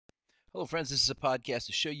Hello, friends. This is a podcast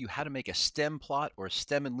to show you how to make a stem plot or a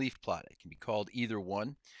stem and leaf plot. It can be called either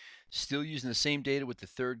one. Still using the same data with the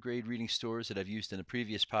third grade reading stores that I've used in the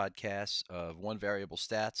previous podcasts of one variable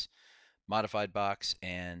stats, modified box,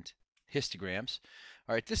 and histograms.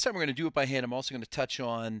 All right, this time we're going to do it by hand. I'm also going to touch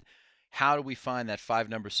on how do we find that 5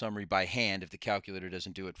 number summary by hand if the calculator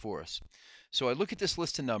doesn't do it for us. So I look at this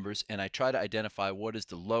list of numbers and I try to identify what is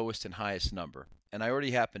the lowest and highest number. And I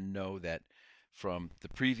already happen to know that from the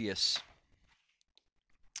previous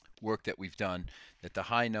work that we've done that the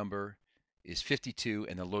high number is 52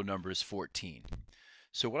 and the low number is 14.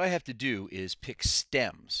 So what I have to do is pick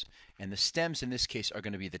stems, and the stems in this case are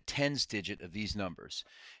going to be the tens digit of these numbers.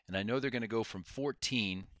 And I know they're going to go from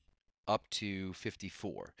 14 up to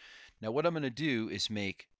 54. Now what I'm going to do is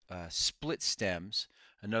make split stems.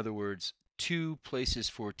 In other words, 2 places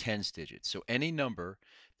for tens digits. So any number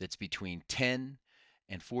that's between 10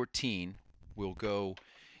 and 14 will go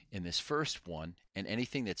in this first one, and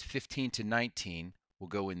anything that's 15 to 19 will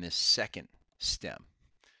go in this second stem.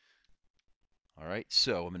 All right,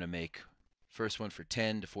 so I'm going to make first one for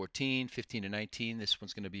 10 to 14, 15 to 19. This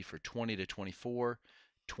one's going to be for 20 to 24,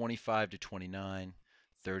 25 to 29,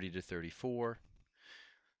 30 to 34,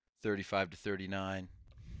 35 to 39,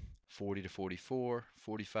 40 to 44,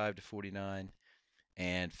 45 to 49,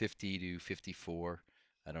 and 50 to 54.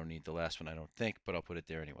 I don't need the last one, I don't think, but I'll put it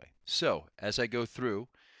there anyway. So as I go through,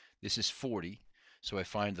 this is 40. So I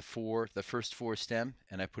find the first 4 stem,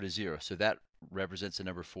 and I put a 0. So that represents the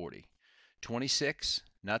number 40. 26,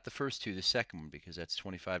 not the first 2, the second one, because that's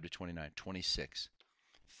 25 to 29. 26.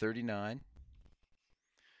 39.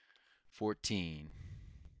 14.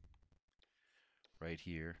 Right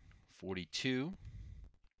here. 42.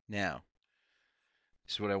 Now,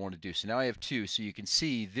 this is what I want to do. So now I have 2. So you can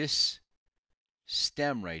see this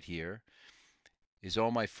stem right here is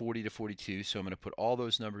all my 40 to 42. So I'm going to put all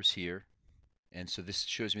those numbers here. And so this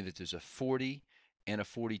shows me that there's a 40 and a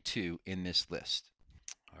 42 in this list.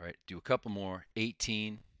 All right, do a couple more.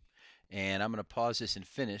 18. And I'm going to pause this and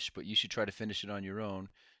finish, but you should try to finish it on your own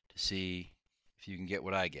to see if you can get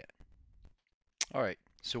what I get. All right,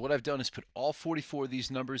 so what I've done is put all 44 of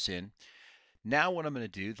these numbers in. Now what I'm going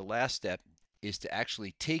to do, the last step, is to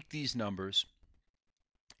actually take these numbers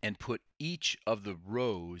and put each of the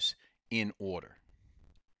rows in order.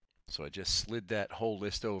 So I just slid that whole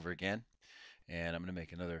list over again. And I'm going to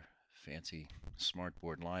make another fancy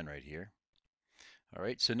smartboard line right here. All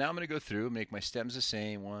right, so now I'm going to go through and make my stems the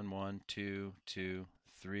same. 1, 1, 2, 2,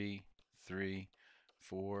 3, 3,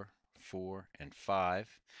 4, 4, and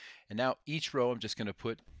 5. And now each row I'm just going to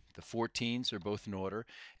put the 14s are both in order.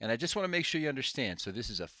 And I just want to make sure you understand. So this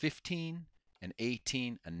is a 15, an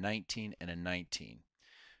 18, a 19, and a 19.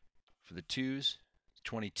 For the 2s,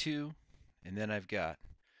 22. And then I've got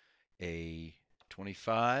a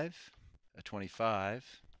 25, a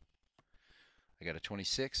 25. I got a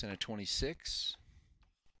 26 and a 26.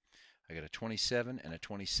 I got a 27 and a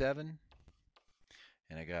 27.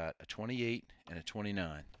 And I got a 28 and a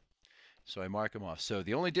 29. So I mark them off. So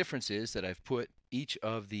the only difference is that I've put each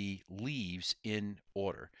of the leaves in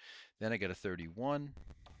order. Then I got a 31,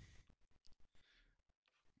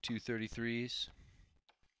 2 33s,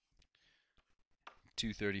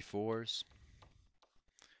 2 34s.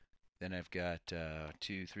 Then I've got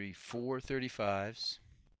 2, 3, 4 35s.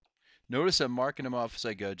 Notice I'm marking them off as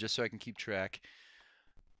I go just so I can keep track.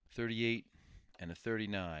 38 and a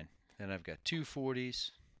 39. Then I've got 2 40s.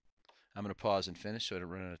 I'm going to pause and finish so I don't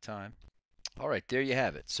run out of time. All right, there you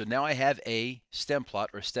have it. So now I have a stem plot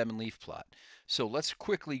or stem and leaf plot. So let's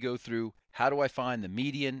quickly go through how do I find the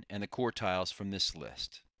median and the quartiles from this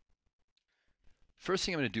list. First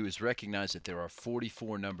thing I'm going to do is recognize that there are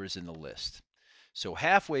 44 numbers in the list. So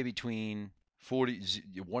halfway between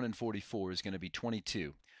 1 and 44 is going to be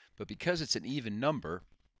 22. But because it's an even number,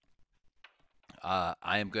 I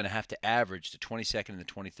am going to have to average the 22nd and the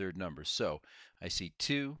 23rd numbers. So I see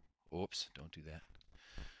 2. Oops, don't do that.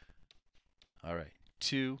 All right,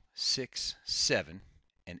 2, 6, 7,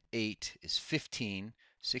 and 8 is 15,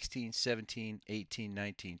 16, 17, 18,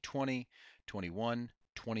 19, 20, 21,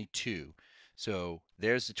 22. So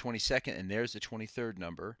there's the 22nd and there's the 23rd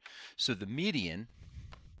number. So the median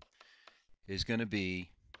is going to be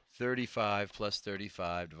 35 plus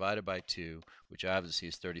 35 divided by 2, which obviously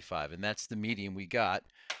is 35. And that's the median we got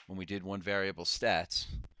when we did one variable stats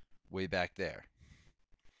way back there.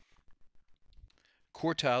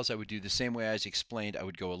 Quartiles, I would do the same way as explained. I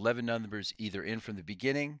would go 11 numbers either in from the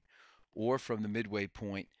beginning or from the midway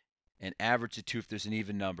point and average the 2 if there's an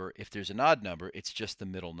even number. If there's an odd number, it's just the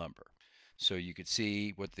middle number. So you could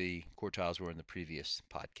see what the quartiles were in the previous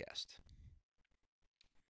podcast.